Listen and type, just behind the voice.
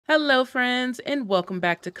Hello friends and welcome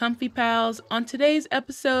back to Comfypals. On today's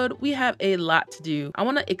episode, we have a lot to do. I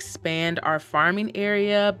want to expand our farming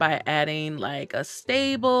area by adding like a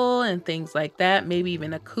stable and things like that, maybe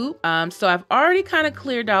even a coop. So I've already kind of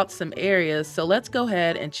cleared out some areas, so let's go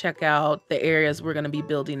ahead and check out the areas we're going to be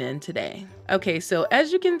building in today. Okay, so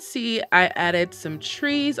as you can see, I added some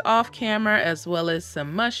trees off camera as well as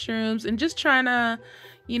some mushrooms and just trying to,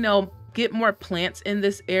 get more plants in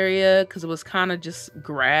this area because it was kind of just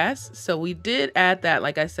grass. So we did add that,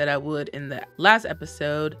 like I said I would in the last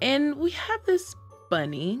episode. And we have this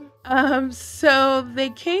bunny. So they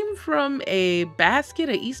came from a basket,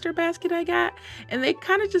 an Easter basket I got, and they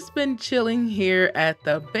kind of just been chilling here at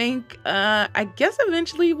the bank. I guess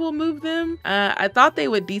eventually we'll move them. I thought they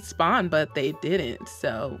would despawn, but they didn't.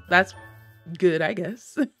 So that's good, I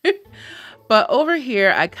guess. But over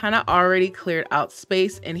here, I kind of already cleared out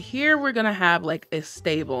space, and here we're gonna have like a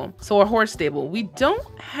stable. So a horse stable. We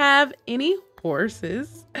don't have any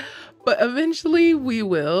horses, but eventually we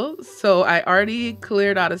will. So I already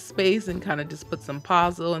cleared out a space and kind of just put some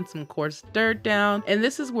puzzle and some coarse dirt down. And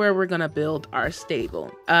this is where we're gonna build our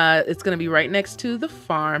stable. It's gonna be right next to the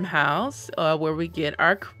farmhouse where we get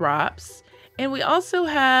our crops. And we also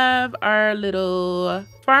have our little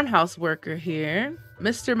farmhouse worker here,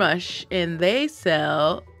 Mr. Mush, and they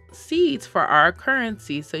sell seeds for our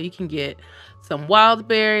currency. So you can get some wild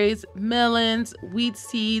berries, melons, wheat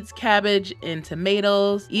seeds, cabbage, and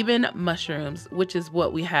tomatoes, even mushrooms, which is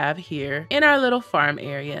what we have here in our little farm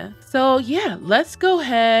area. So yeah, let's go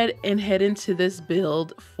ahead and head into this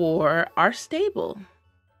build for our stable.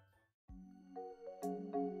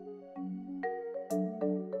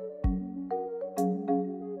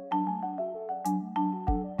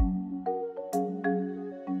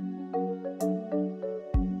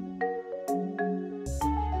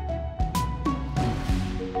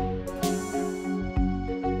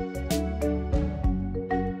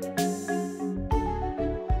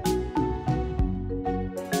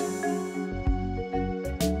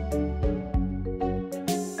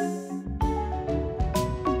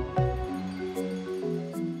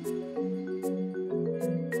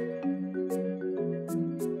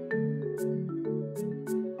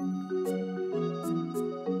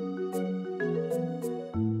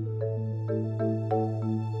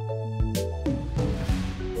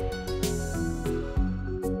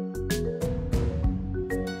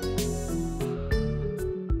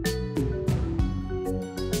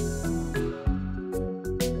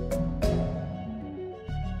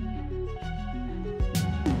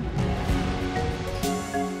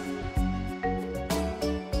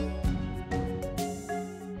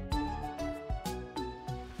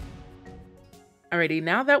 Alrighty,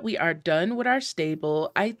 now that we are done with our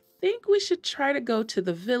stable, I think we should try to go to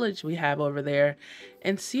the village we have over there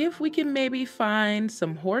and see if we can maybe find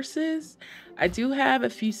some horses. I do have a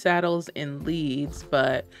few saddles and leads,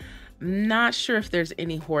 but I'm not sure if there's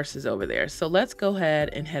any horses over there. So let's go ahead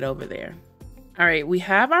and head over there. All right, we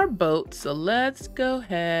have our boat, so let's go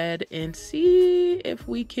ahead and see if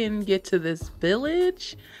we can get to this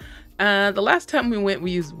village. The last time we went,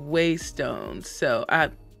 we used waystones, so I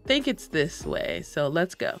think it's this way, so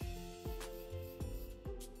let's go.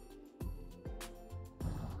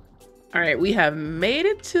 All right, we have made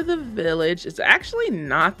it to the village. It's actually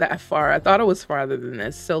not that far. I thought it was farther than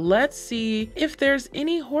this. So let's see if there's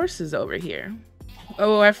any horses over here.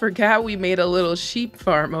 Oh, I forgot we made a little sheep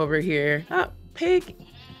farm over here. Oh, pig,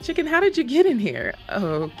 chicken, how did you get in here?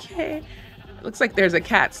 Okay. Looks like there's a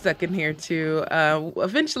cat stuck in here too.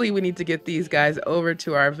 Eventually we need to get these guys over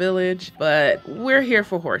to our village, but we're here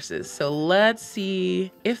for horses. So let's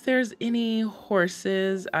see if there's any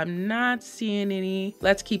horses. I'm not seeing any.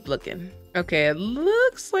 Let's keep looking. Okay, it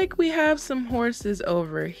looks like we have some horses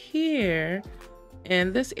over here.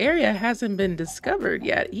 And this area hasn't been discovered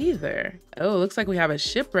yet either. Oh, looks like we have a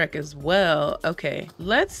shipwreck as well. Okay,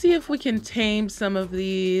 let's see if we can tame some of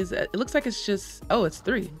these. It looks like it's just, oh, it's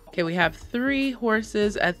 3. Okay, we have 3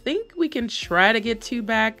 horses. I think we can try to get 2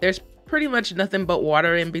 back. There's pretty much nothing but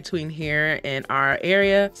water in between here and our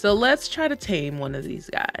area. So let's try to tame one of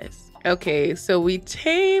these guys. Okay, so we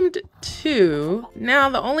tamed 2. Now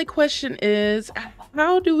the only question is,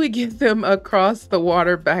 how do we get them across the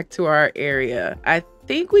water back to our area? I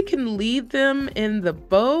think we can lead them in the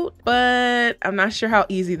boat, but I'm not sure how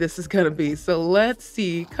easy this is gonna be. So let's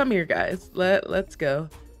see. Come here, guys. Let's go.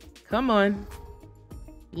 Come on.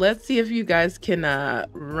 Let's see if you guys can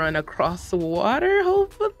run across the water,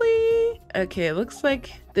 hopefully. Okay, looks like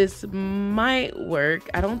this might work.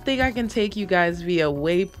 I don't think I can take you guys via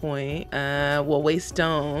waypoint, well,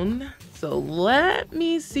 waystone. So let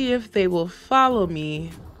me see if they will follow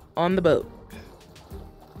me on the boat.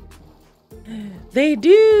 They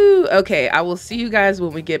do. Okay, I will see you guys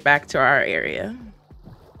when we get back to our area.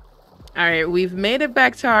 All right, we've made it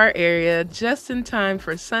back to our area just in time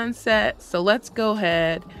for sunset. So let's go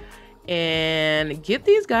ahead and get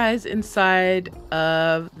these guys inside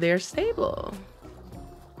of their stable.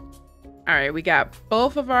 All right, we got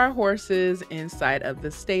both of our horses inside of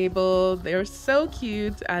the stable. They're so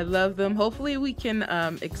cute. I love them. Hopefully we can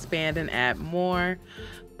expand and add more.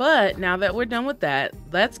 But now that we're done with that,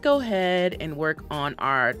 let's go ahead and work on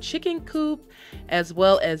our chicken coop as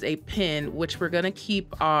well as a pen, which we're gonna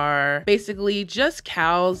keep our basically just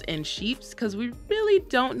cows and sheep because we really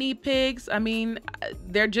don't need pigs. I mean,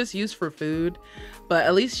 they're just used for food, but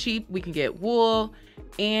at least sheep, we can get wool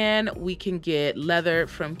and we can get leather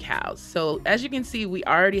from cows. So as you can see, we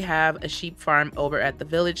already have a sheep farm over at the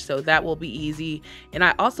village, so that will be easy. And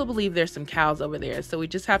I also believe there's some cows over there, so we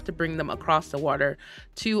just have to bring them across the water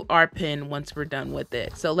to our pen once we're done with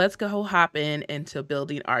it. So let's go hop into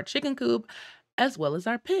building our chicken coop as well as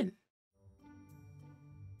our pen.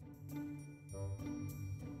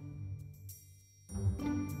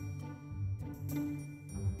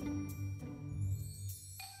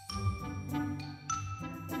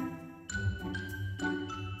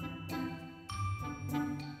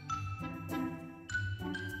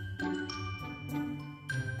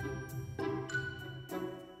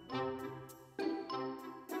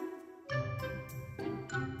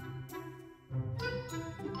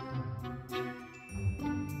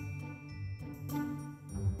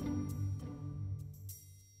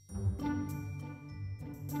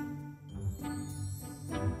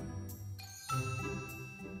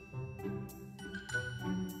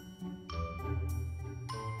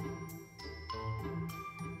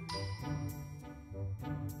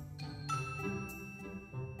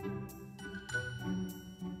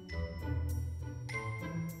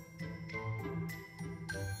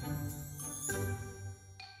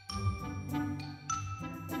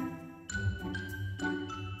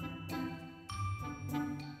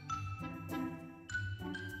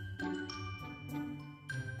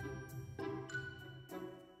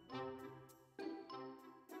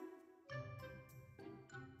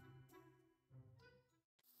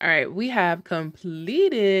 All right, we have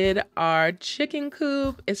completed our chicken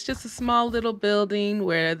coop. It's just a small little building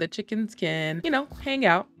where the chickens can, hang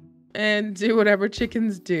out and do whatever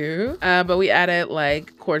chickens do. But we added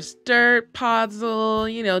like coarse dirt, puzzle,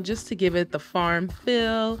 just to give it the farm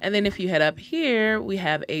feel. And then if you head up here, we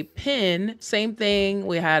have a pen. Same thing,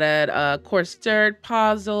 we had a coarse dirt,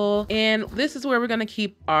 puzzle. And this is where we're gonna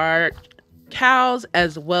keep our cows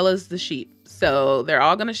as well as the sheep. So they're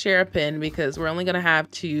all gonna share a pen because we're only gonna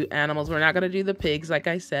have 2 animals. We're not gonna do the pigs like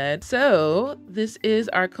I said. So this is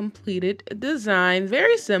our completed design.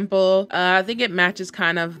 Very simple. I think it matches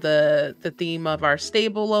kind of the theme of our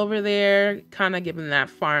stable over there, kind of giving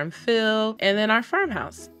that farm feel. And then our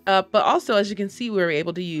farmhouse. But also, as you can see, we were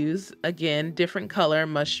able to use, again, different color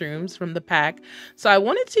mushrooms from the pack. So I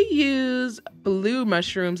wanted to use blue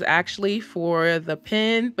mushrooms actually for the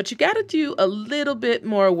pen, but you got to do a little bit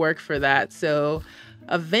more work for that. So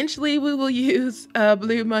eventually we will use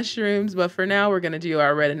blue mushrooms, but for now we're going to do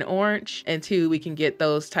our red and orange. And 2, we can get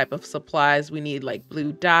those type of supplies. We need like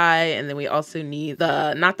blue dye, and then we also need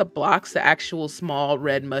not the blocks, the actual small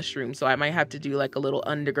red mushrooms. So I might have to do like a little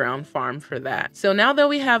underground farm for that. So now that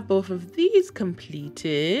we have both of these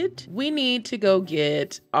completed, we need to go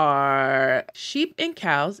get our sheep and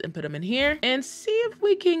cows and put them in here and see if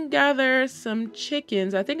we can gather some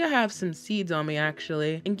chickens. I think I have some seeds on me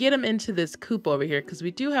actually, and get them into this coop over here, because we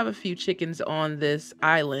do have a few chickens on this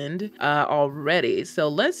island already. So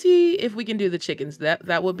let's see if we can do the chickens.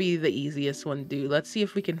 That would be the easiest one to do. Let's see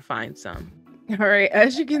if we can find some. All right,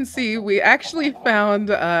 as you can see, we actually found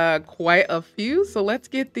quite a few. So let's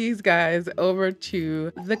get these guys over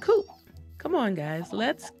to the coop. Come on, guys,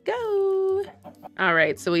 let's go. All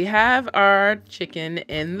right, so we have our chicken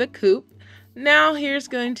in the coop. Now here's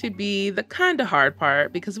going to be the kind of hard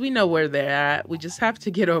part because we know where they're at. We just have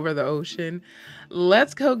to get over the ocean.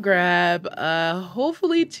 Let's go grab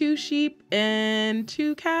hopefully 2 sheep and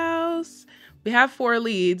 2 cows. We have 4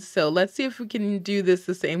 leads, so let's see if we can do this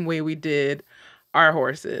the same way we did our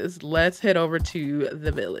horses. Let's head over to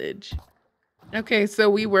the village. Okay, so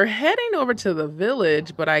we were heading over to the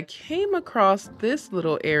village, but I came across this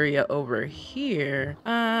little area over here.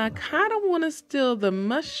 I kind of want to steal the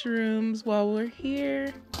mushrooms while we're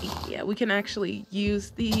here. Yeah, we can actually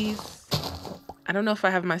use these. I don't know if I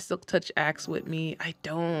have my silk touch axe with me. I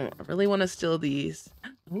don't. I really want to steal these.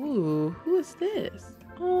 Ooh, who is this?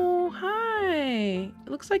 Oh, hi. It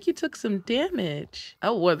looks like you took some damage.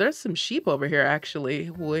 Oh, well, there's some sheep over here, actually.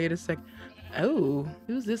 Wait a sec. Oh,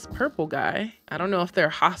 who's this purple guy? I don't know if they're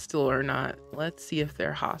hostile or not. Let's see if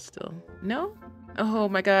they're hostile. No? Oh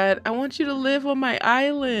my god, I want you to live on my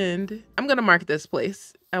island. I'm gonna mark this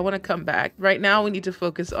place. I want to come back. Right now, we need to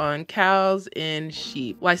focus on cows and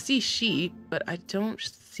sheep. Well, I see sheep, but I don't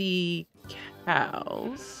see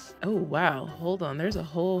cows. Oh wow, hold on. There's a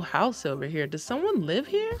whole house over here. Does someone live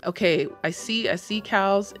here? Okay, I see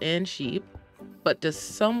cows and sheep. But does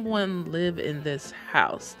someone live in this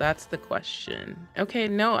house? That's the question. Okay,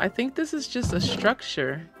 no, I think this is just a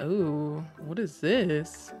structure. Oh, what is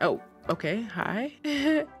this? Oh, okay, hi.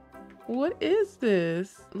 What is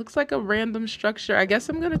this? Looks like a random structure. I guess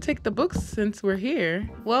I'm gonna take the books since we're here.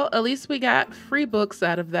 Well, at least we got free books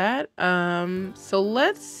out of that. So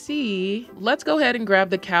let's see. Let's go ahead and grab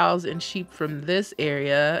the cows and sheep from this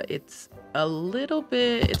area. It's a little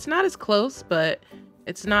bit, it's not as close, but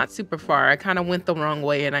it's not super far. I kind of went the wrong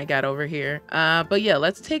way and I got over here. But yeah,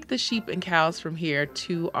 let's take the sheep and cows from here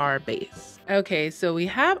to our base. Okay, so we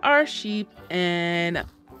have our sheep and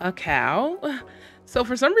a cow. So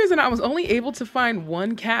for some reason, I was only able to find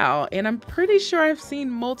one cow, and I'm pretty sure I've seen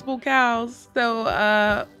multiple cows.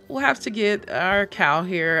 So we'll have to get our cow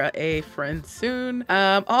here a friend soon.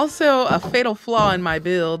 Also, a fatal flaw in my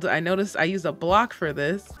build. I noticed I used a block for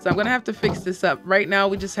this, so I'm gonna have to fix this up. Right now,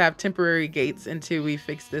 we just have temporary gates until we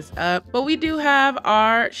fix this up. But we do have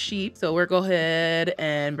our sheep, so we'll go ahead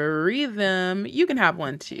and breed them. You can have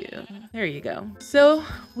one too. There you go. So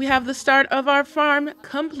we have the start of our farm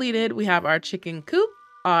completed. We have our chicken coop,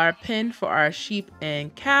 our pen for our sheep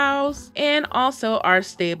and cows, and also our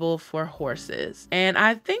stable for horses. And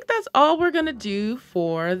I think that's all we're gonna do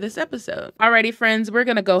for this episode. Alrighty friends, we're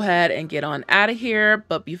gonna go ahead and get on out of here.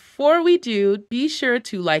 But before we do, be sure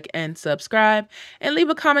to like and subscribe and leave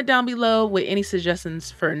a comment down below with any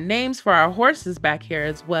suggestions for names for our horses back here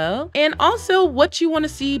as well. And also what you wanna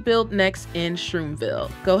see built next in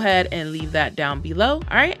Shroomville. Go ahead and leave that down below.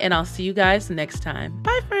 Alright, and I'll see you guys next time.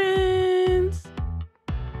 Bye friends.